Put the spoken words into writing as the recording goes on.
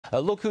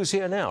Look who's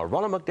here now.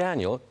 Ronna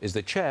McDaniel is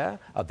the chair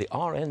of the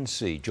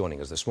RNC, joining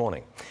us this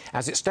morning.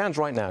 As it stands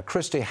right now,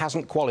 Christie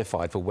hasn't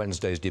qualified for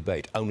Wednesday's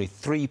debate. Only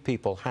 3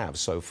 people have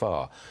so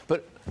far.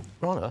 But,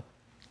 Ronna,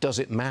 does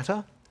it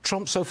matter?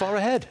 Trump's so far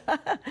ahead.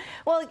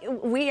 Well,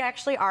 we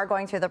actually are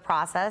going through the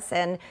process,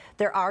 and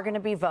there are going to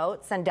be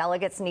votes, and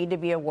delegates need to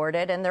be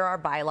awarded, and there are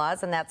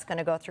bylaws, and that's going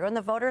to go through, and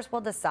the voters will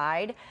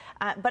decide.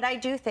 But I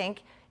do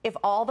think if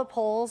all the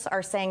polls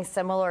are saying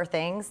similar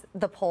things,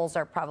 the polls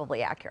are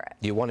probably accurate.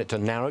 You want it to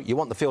narrow? You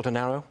want the field to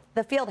narrow?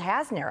 The field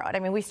has narrowed. I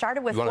mean, we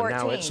started with 14. You want to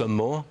narrow it some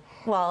more?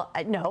 Well,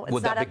 no. It's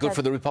Would that be good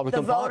for the Republican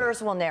Party? The Party?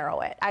 voters will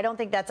narrow it. I don't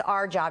think that's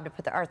our job to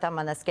put our thumb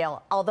on the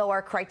scale, although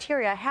our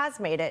criteria has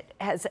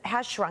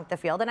shrunk the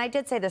field. And I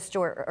did say this,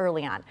 Stuart,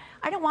 early on.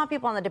 I don't want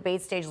people on the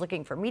debate stage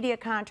looking for media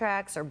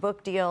contracts or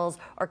book deals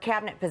or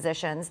cabinet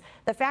positions.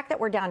 The fact that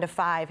we're down to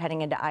 5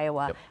 heading into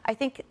Iowa, I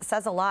think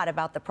says a lot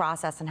about the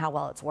process and how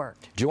well it's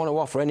worked. Do you want to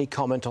offer any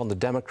comment on the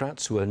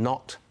Democrats who are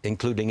not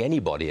including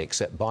anybody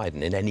except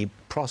Biden in any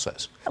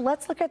process?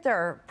 Let's look at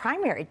their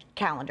primary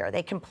calendar.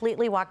 They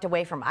completely walked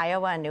away from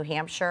Iowa and New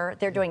Hampshire.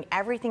 They're doing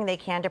everything they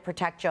can to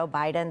protect Joe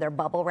Biden. They're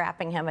bubble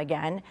wrapping him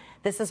again.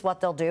 This is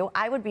what they'll do.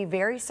 I would be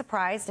very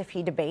surprised if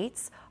he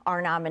debates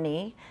our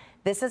nominee.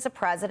 This is a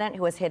president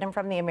who has hidden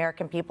from the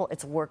American people.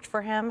 It's worked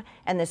for him,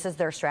 and this is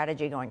their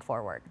strategy going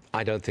forward.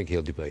 I don't think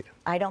he'll debate.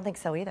 I don't think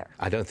so either.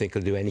 I don't think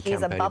he'll do any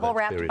campaign. He's a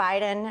bubble-wrapped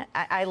Biden.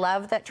 I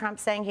love that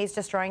Trump's saying he's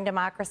destroying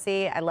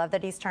democracy. I love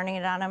that he's turning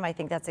it on him. I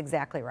think that's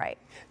exactly right.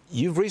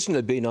 You've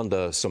recently been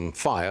under some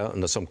fire,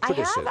 under some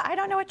criticism. I have? I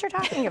don't know what you're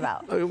talking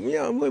about.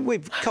 Yeah,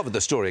 we've covered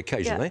the story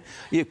occasionally.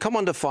 Yeah. You come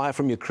under fire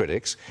from your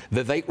critics.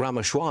 Vivek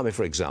Ramaswamy,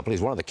 for example,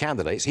 is one of the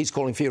candidates. He's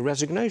calling for your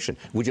resignation.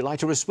 Would you like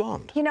to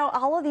respond? You know,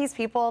 all of these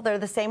people, they're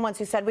the same ones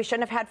who said we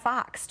shouldn't have had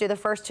Fox do the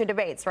first 2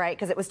 debates, right?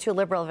 Because it was too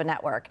liberal of a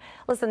network.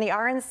 Listen, the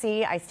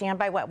RNC, I stand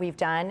by what we've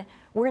done.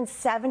 We're in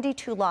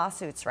 72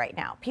 lawsuits right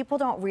now. People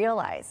don't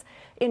realize.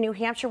 In New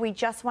Hampshire, we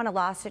just won a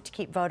lawsuit to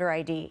keep voter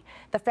ID.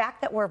 The fact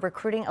that we're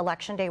recruiting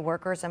Election Day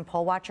workers and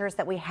poll watchers,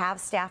 that we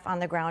have staff on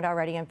the ground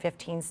already in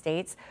 15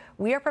 states,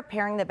 we are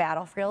preparing the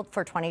battlefield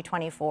for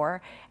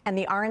 2024, and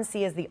the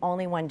RNC is the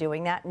only one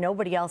doing that.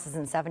 Nobody else is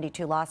in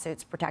 72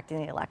 lawsuits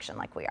protecting the election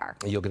like we are.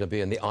 You're going to be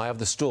in the eye of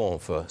the storm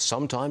for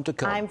some time to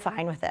come. I'm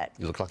fine with it.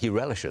 You look like you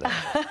relish it.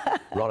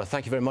 Ronna,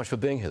 thank you very much for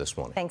being here this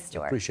morning. Thanks,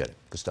 Stuart. Appreciate it.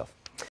 Good stuff.